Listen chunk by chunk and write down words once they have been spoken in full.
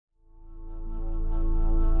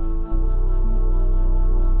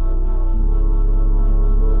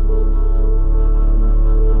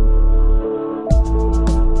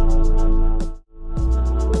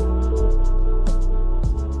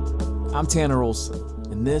Tanner Olson,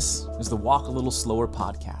 and this is the Walk a Little Slower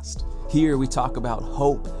podcast. Here we talk about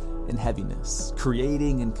hope and heaviness,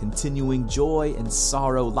 creating and continuing joy and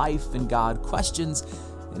sorrow, life and God, questions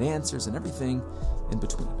and answers, and everything in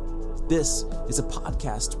between. This is a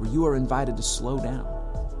podcast where you are invited to slow down,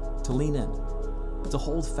 to lean in, to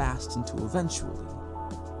hold fast, and to eventually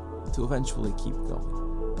keep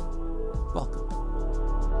going. Welcome.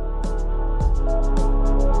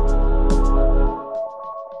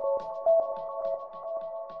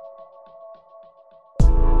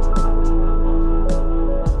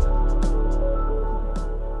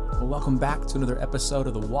 Welcome back to another episode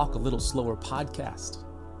of the Walk a Little Slower podcast.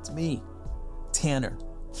 It's me, Tanner,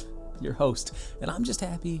 your host, and I'm just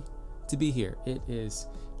happy to be here. It is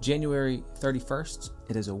January 31st.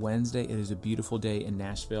 It is a Wednesday. It is a beautiful day in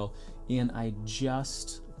Nashville, and I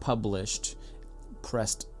just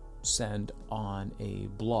pressed send on a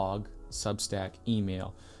blog, Substack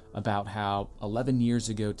email about how 11 years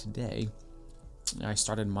ago today, I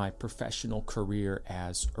started my professional career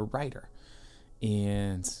as a writer.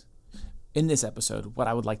 And in this episode, what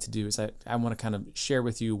I would like to do is I want to kind of share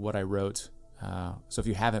with you what I wrote. So if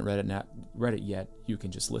you haven't read it yet, you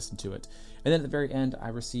can just listen to it. And then at the very end, I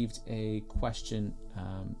received a question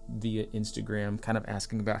via Instagram, kind of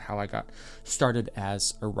asking about how I got started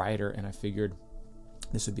as a writer, and I figured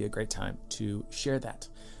this would be a great time to share that.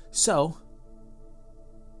 So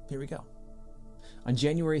here we go. On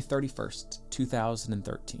January 31st,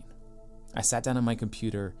 2013, I sat down on my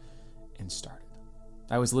computer and started.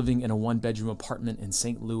 I was living in a one-bedroom apartment in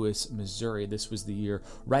St. Louis, Missouri. This was the year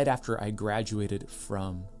right after I graduated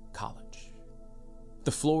from college.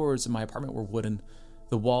 The floors in my apartment were wooden.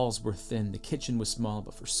 The walls were thin. The kitchen was small,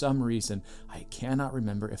 but for some reason, I cannot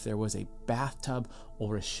remember if there was a bathtub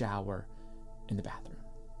or a shower in the bathroom.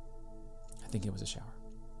 I think it was a shower.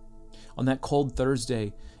 On that cold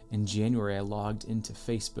Thursday in January, I logged into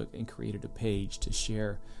Facebook and created a page to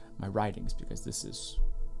share my writings, because this is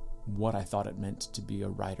what I thought it meant to be a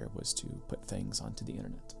writer, was to put things onto the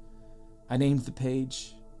internet. I named the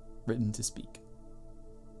page Written to Speak.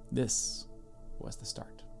 This was the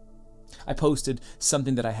start. I posted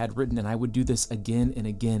something that I had written, and I would do this again and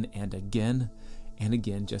again and again and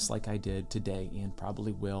again, just like I did today and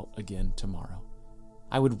probably will again tomorrow.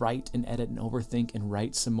 I would write and edit and overthink and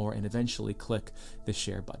write some more and eventually click the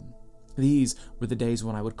share button. These were the days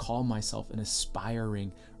when I would call myself an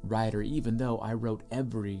aspiring writer, even though I wrote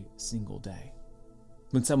every single day.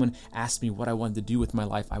 When someone asked me what I wanted to do with my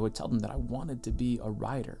life, I would tell them that I wanted to be a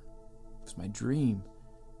writer. It was my dream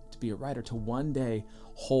to be a writer, to one day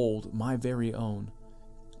hold my very own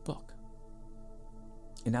book.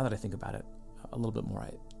 And now that I think about it a little bit more,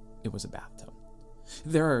 it was a bathtub.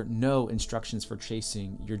 There are no instructions for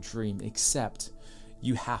chasing your dream, except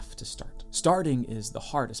you have to start. Starting is the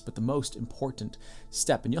hardest, but the most important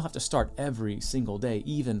step, and you'll have to start every single day,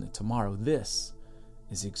 even tomorrow. This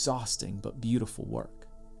is exhausting but beautiful work.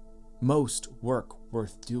 Most work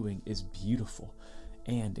worth doing is beautiful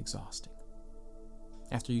and exhausting.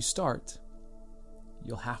 After you start,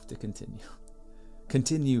 you'll have to continue.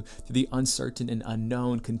 Continue through the uncertain and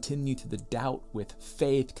unknown. Continue through the doubt with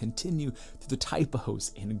faith. Continue through the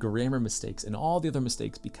typos and grammar mistakes and all the other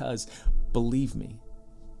mistakes, because believe me,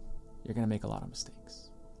 you're going to make a lot of mistakes.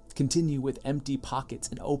 Continue with empty pockets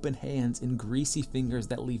and open hands and greasy fingers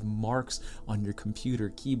that leave marks on your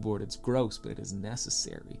computer keyboard. It's gross, but it is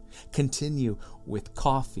necessary. Continue with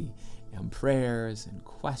coffee and prayers and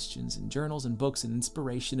questions and journals and books and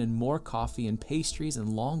inspiration and more coffee and pastries and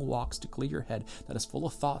long walks to clear your head that is full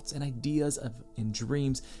of thoughts and ideas and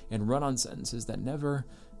dreams and run-on sentences that never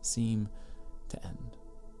seem to end.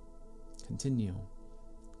 Continue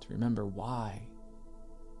to remember why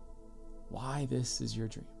this is your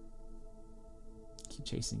dream. Keep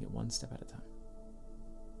chasing it one step at a time.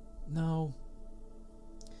 No,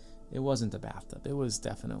 it wasn't a bathtub. It was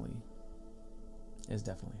definitely a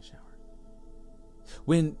shower.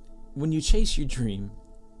 When you chase your dream,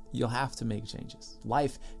 you'll have to make changes.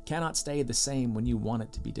 Life cannot stay the same when you want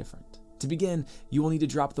it to be different. To begin, you will need to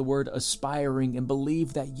drop the word aspiring and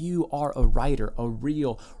believe that you are a writer, a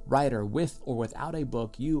real writer. With or without a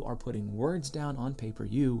book, you are putting words down on paper.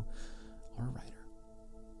 You are a writer.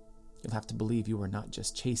 You'll have to believe you are not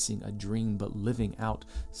just chasing a dream, but living out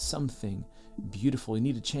something beautiful. You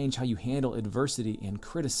need to change how you handle adversity and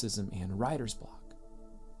criticism and writer's block.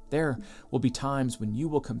 There will be times when you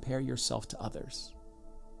will compare yourself to others.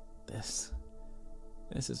 This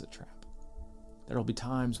is a trap. There will be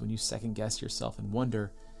times when you second guess yourself and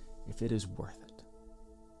wonder if it is worth it.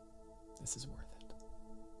 This is worth it.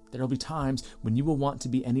 There will be times when you will want to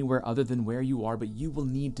be anywhere other than where you are, but you will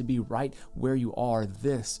need to be right where you are.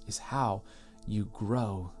 This is how you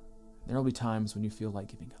grow. There will be times when you feel like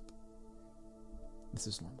giving up. This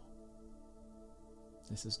is normal.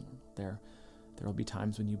 This is normal. There will be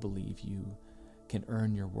times when you believe you can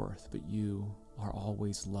earn your worth, but you are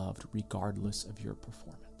always loved regardless of your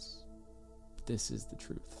performance. This is the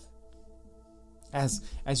truth. As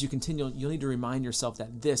you continue, you'll need to remind yourself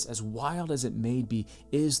that this, as wild as it may be,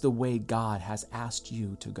 is the way God has asked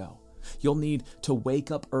you to go. You'll need to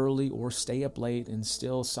wake up early or stay up late and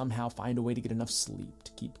still somehow find a way to get enough sleep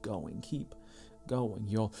to keep going.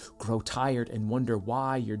 You'll grow tired and wonder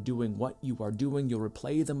why you're doing what you are doing. You'll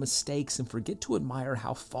replay the mistakes and forget to admire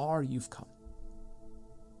how far you've come.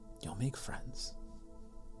 You'll make friends,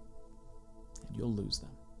 and you'll lose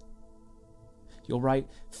them. You'll write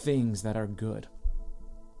things that are good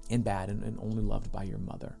and bad and only loved by your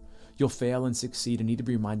mother. You'll fail and succeed and need to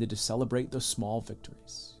be reminded to celebrate those small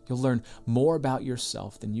victories. You'll learn more about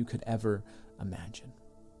yourself than you could ever imagine.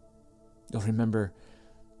 You'll remember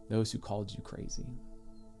those who called you crazy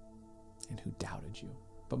and who doubted you.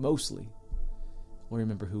 But mostly, you'll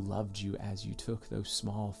remember who loved you as you took those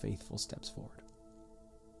small, faithful steps forward.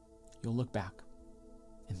 You'll look back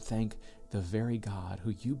and thank the very God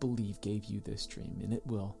who you believe gave you this dream, and it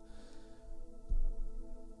will,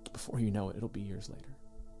 before you know it, it'll be years later.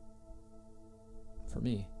 For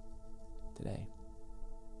me, today,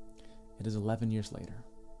 it is 11 years later,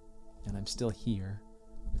 and I'm still here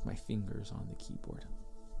with my fingers on the keyboard.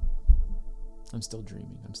 I'm still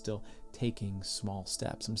dreaming. I'm still taking small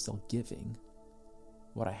steps. I'm still giving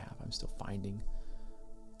what I have. I'm still finding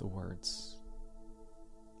the words.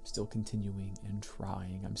 I'm still continuing and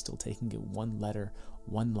trying. I'm still taking it one letter,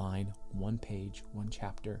 one line, one page, one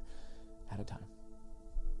chapter at a time.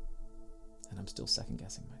 And I'm still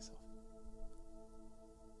second-guessing myself.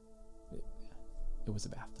 It was a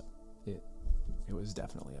bathtub. It was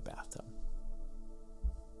definitely a bathtub.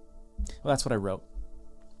 Well, that's what I wrote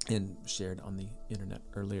and shared on the internet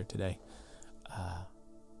earlier today.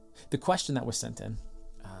 The question that was sent in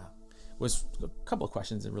was a couple of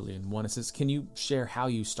questions, really. And one, it says, can you share how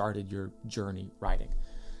you started your journey writing?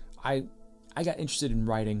 I got interested in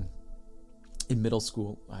writing in middle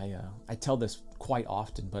school. I tell this quite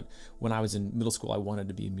often, but when I was in middle school, I wanted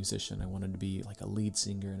to be a musician. I wanted to be like a lead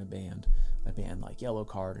singer in a band like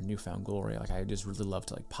Yellowcard or Newfound Glory. Like, I just really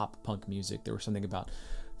loved like pop punk music. There was something about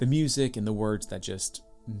the music and the words that just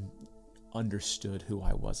understood who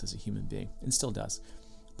I was as a human being, and still does.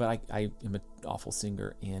 But I am an awful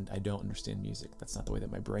singer, and I don't understand music. That's not the way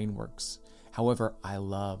that my brain works. However, I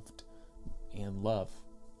loved and love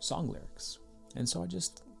song lyrics. And so I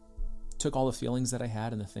just took all the feelings that I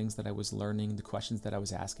had and the things that I was learning, the questions that I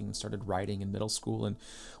was asking, and started writing in middle school, and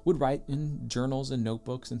would write in journals and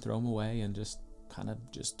notebooks and throw them away, and just kind of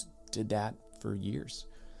just did that for years.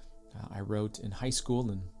 I wrote in high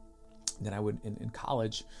school, and then I would, in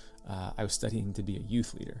college, I was studying to be a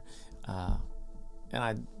youth leader. And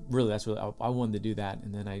I wanted to do that.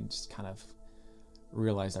 And then I just kind of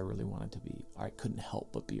realized I really wanted to be, I couldn't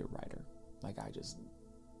help but be a writer. Like,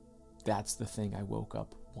 that's the thing I woke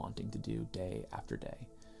up wanting to do day after day.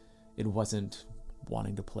 It wasn't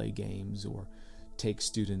wanting to play games or take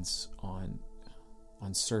students on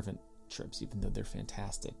servant trips, even though they're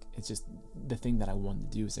fantastic. It's just the thing that I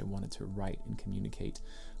wanted to do is I wanted to write and communicate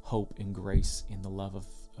hope and grace and the love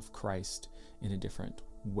of Christ in a different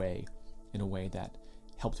way, in a way that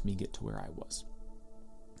helped me get to where I was.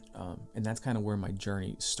 And that's kind of where my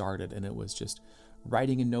journey started. And it was just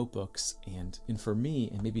writing in notebooks. And for me,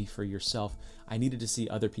 and maybe for yourself, I needed to see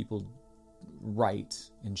other people write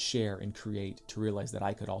and share and create to realize that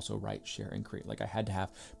I could also write, share, and create. Like,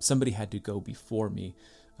 somebody had to go before me.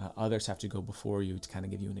 Others have to go before you to kind of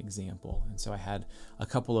give you an example. And so I had a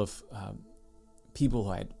couple of people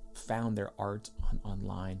who had found their art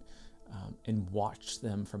online and watched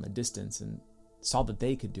them from a distance and saw that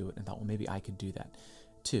they could do it and thought, well, maybe I could do that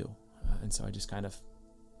too. And so I just kind of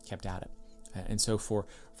kept at it. And so for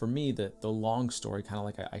me, the long story, kind of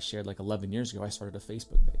like I shared like 11 years ago, I started a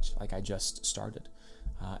Facebook page. Like, I just started.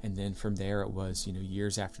 And then from there, it was,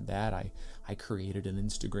 years after that, I created an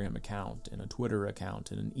Instagram account and a Twitter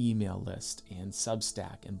account and an email list and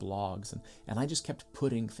Substack and blogs. And I just kept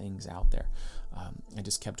putting things out there. I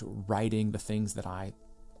just kept writing the things that I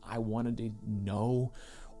wanted to know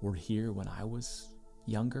or hear when I was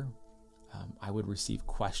younger. I would receive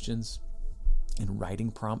questions and writing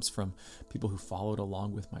prompts from people who followed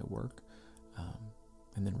along with my work,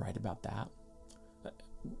 and then write about that.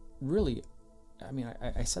 Really, I mean,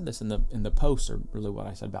 I said this in the post, or really what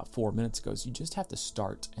I said about 4 minutes ago, is you just have to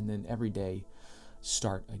start, and then every day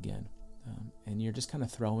start again. And you're just kind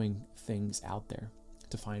of throwing things out there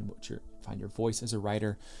to find your voice as a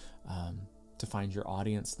writer, to find your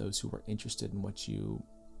audience, those who are interested in what you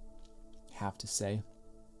have to say,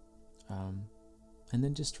 and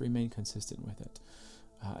then just to remain consistent with it.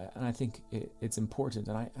 And I think it's important.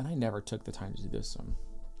 And I never took the time to do this.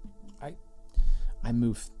 I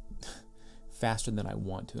move faster than I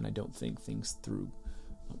want to, and I don't think things through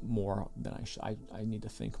more than I should. I need to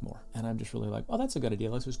think more, and I'm just really like, oh, that's a good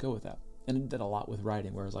idea. Let's just go with that. And I did a lot with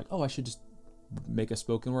writing, where I was like, oh, I should just make a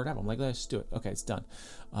spoken word album. I'm like, let's just do it. Okay, it's done.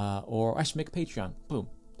 Or I should make a Patreon. Boom,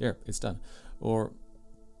 there, it's done. Or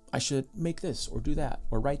I should make this or do that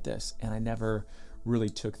or write this. And I never really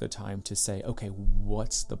took the time to say, okay,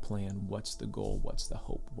 what's the plan? What's the goal? What's the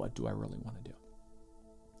hope? What do I really want to do?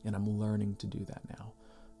 And I'm learning to do that now,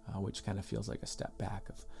 which kind of feels like a step back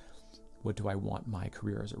of what do I want my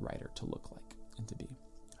career as a writer to look like and to be.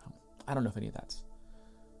 I don't know if any of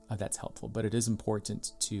that's helpful, but it is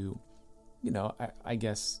important to, I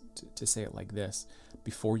guess to say it like this: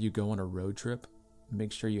 before you go on a road trip,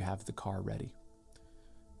 make sure you have the car ready.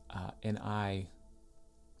 And I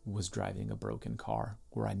was driving a broken car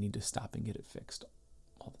where I need to stop and get it fixed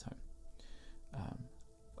all the time.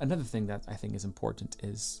 Another thing that I think is important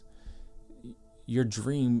is your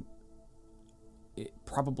dream, it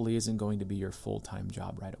probably isn't going to be your full-time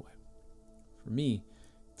job right away. For me,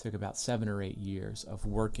 it took about 7 or 8 years of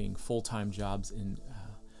working full-time jobs in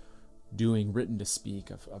doing written to speak,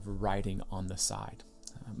 of writing on the side.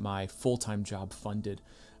 My full-time job funded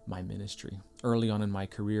my ministry. Early on in my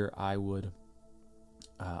career, I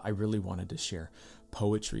really wanted to share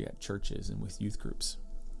poetry at churches and with youth groups.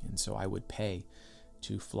 And so I would pay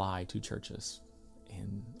to fly to churches,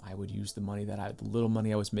 and I would use the little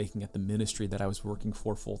money I was making at the ministry that I was working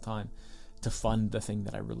for full time to fund the thing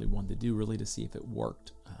that I really wanted to do, really to see if it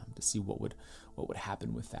worked, to see what would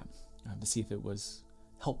happen with that, to see if it was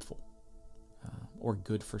helpful or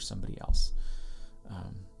good for somebody else.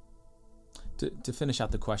 To finish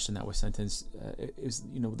out the question that was sent in, is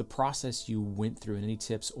the process you went through, and any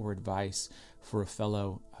tips or advice for a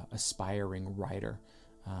fellow aspiring writer,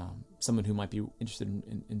 someone who might be interested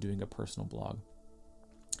in doing a personal blog.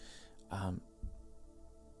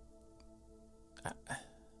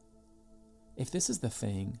 If this is the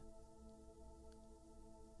thing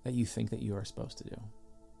that you think that you are supposed to do,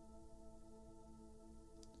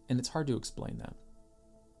 and it's hard to explain that,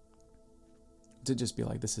 to just be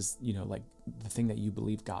like, this is, like the thing that you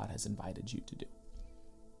believe God has invited you to do.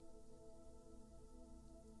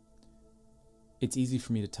 It's easy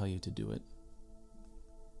for me to tell you to do it,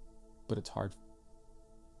 but it's hard.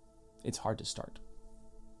 It's hard to start.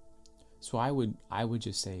 So I would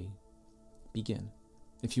just say, begin.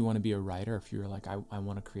 If you want to be a writer, if you're like, I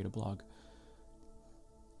want to create a blog,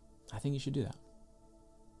 I think you should do that.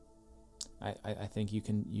 I think you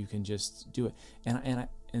can just do it. And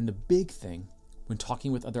the big thing when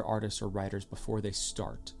talking with other artists or writers before they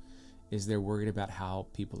start is they're worried about how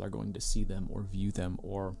people are going to see them or view them,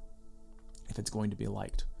 or if it's going to be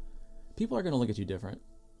liked. People are going to look at you different.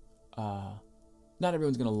 Not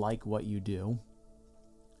everyone's going to like what you do,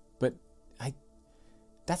 but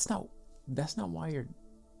that's not why you're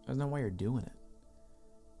doing it.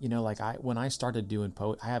 When I started doing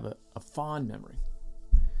I have a fond memory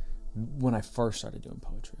when I first started doing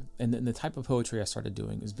poetry. And the type of poetry I started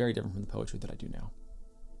doing is very different from the poetry that I do now.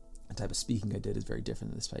 The type of speaking I did is very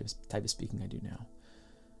different than this type of speaking I do now.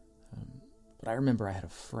 But I remember I had a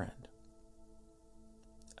friend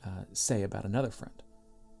say about another friend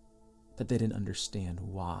that they didn't understand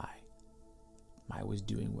why I was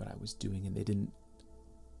doing what I was doing, and they didn't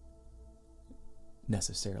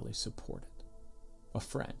necessarily support it. A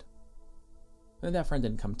friend. And that friend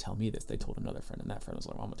didn't come tell me this. They told another friend, and that friend was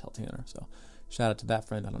like, well, I'm going to tell Tanner. So shout out to that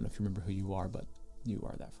friend. I don't know if you remember who you are, but you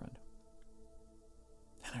are that friend.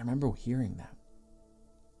 And I remember hearing that.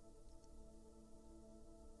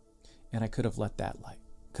 And I could have let that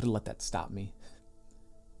stop me.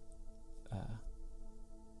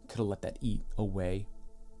 Could have let that eat away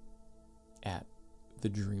at the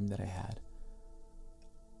dream that I had.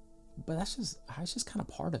 But that's just kind of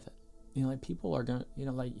part of it. People are going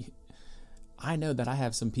to, I know that I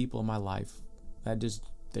have some people in my life that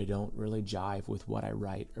they don't really jive with what I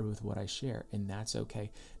write or with what I share, and that's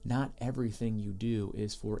okay. Not everything you do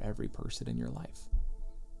is for every person in your life.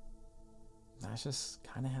 That's just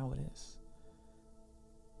kind of how it is.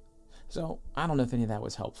 So I don't know if any of that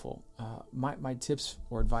was helpful. My tips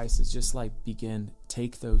or advice is just begin,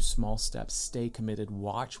 take those small steps, stay committed,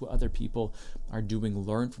 watch what other people are doing,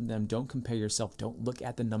 learn from them. Don't compare yourself. Don't look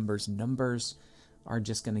at the numbers. Numbers are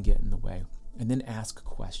just going to get in the way. And then ask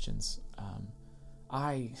questions.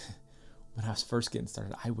 When I was first getting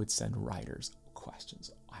started, I would send writers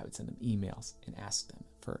questions. I would send them emails and ask them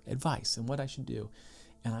for advice and what I should do.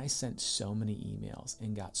 And I sent so many emails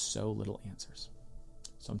and got so little answers.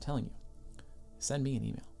 So I'm telling you, send me an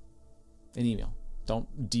email. An email.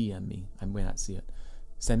 Don't DM me. I may not see it.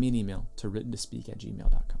 Send me an email to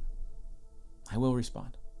writtentospeak@gmail.com. I will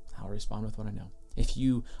respond. I'll respond with what I know. If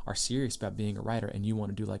you are serious about being a writer and you want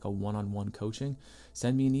to do like a one-on-one coaching,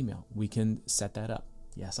 send me an email. We can set that up.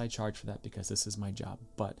 Yes, I charge for that because this is my job.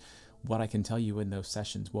 But what I can tell you in those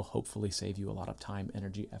sessions will hopefully save you a lot of time,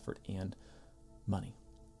 energy, effort, and money.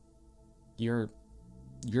 Your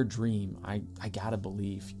dream, I gotta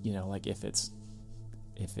believe, like if it's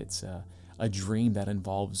a dream that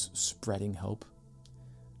involves spreading hope,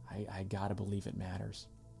 I gotta believe it matters.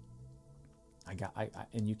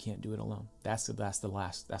 And you can't do it alone. That's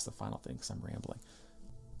the final thing, because I'm rambling.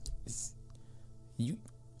 You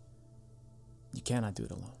cannot do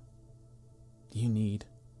it alone. You need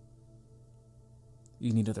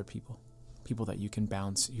other people that you can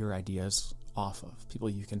bounce your ideas off of, people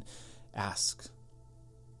you can ask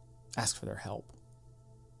for their help.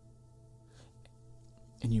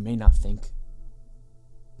 And you may not think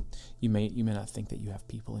that you have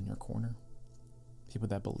people in your corner, people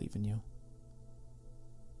that believe in you.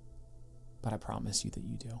 But I promise you that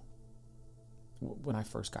you do. When I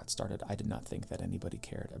first got started, I did not think that anybody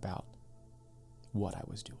cared about what I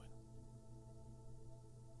was doing.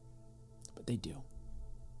 But they do.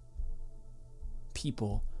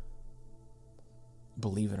 People,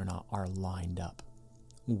 believe it or not, are lined up,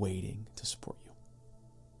 waiting to support you,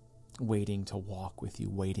 waiting to walk with you,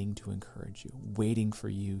 waiting to encourage you, waiting for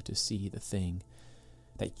you to see the thing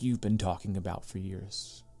that you've been talking about for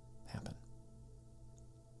years happen.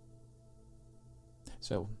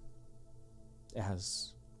 So,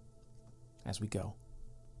 as we go,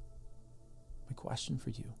 my question for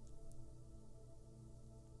you: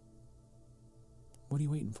 what are you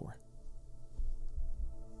waiting for?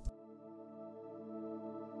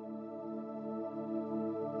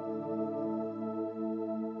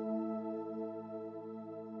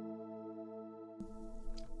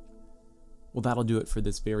 Well, that'll do it for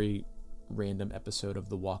this very random episode of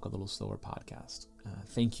the Walk a Little Slower podcast.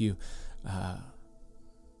 Thank you.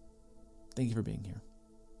 Thank you for being here.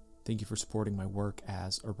 Thank you for supporting my work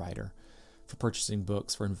as a writer, for purchasing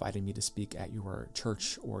books, for inviting me to speak at your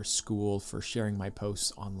church or school, for sharing my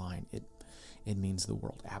posts online. It means the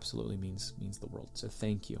world. Absolutely means the world. So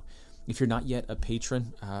thank you. If you're not yet a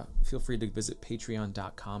patron, feel free to visit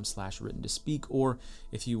patreon.com/writtentospeak, or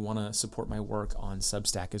if you want to support my work on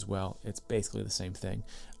Substack as well, it's basically the same thing.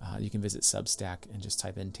 You can visit Substack and just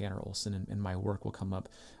type in Tanner Olson and my work will come up.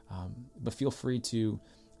 But feel free to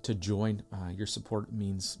join. Your support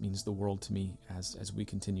means the world to me as we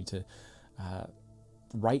continue to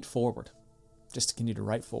write forward, just to continue to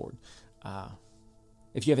write forward.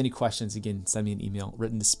 If you have any questions, again, send me an email,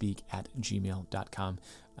 writtentospeak@gmail.com.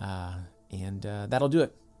 And that'll do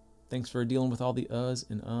it. Thanks for dealing with all the uhs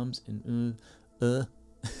and ums and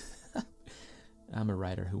I'm a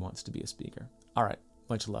writer who wants to be a speaker. All right.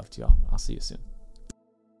 Much love to y'all. I'll see you soon.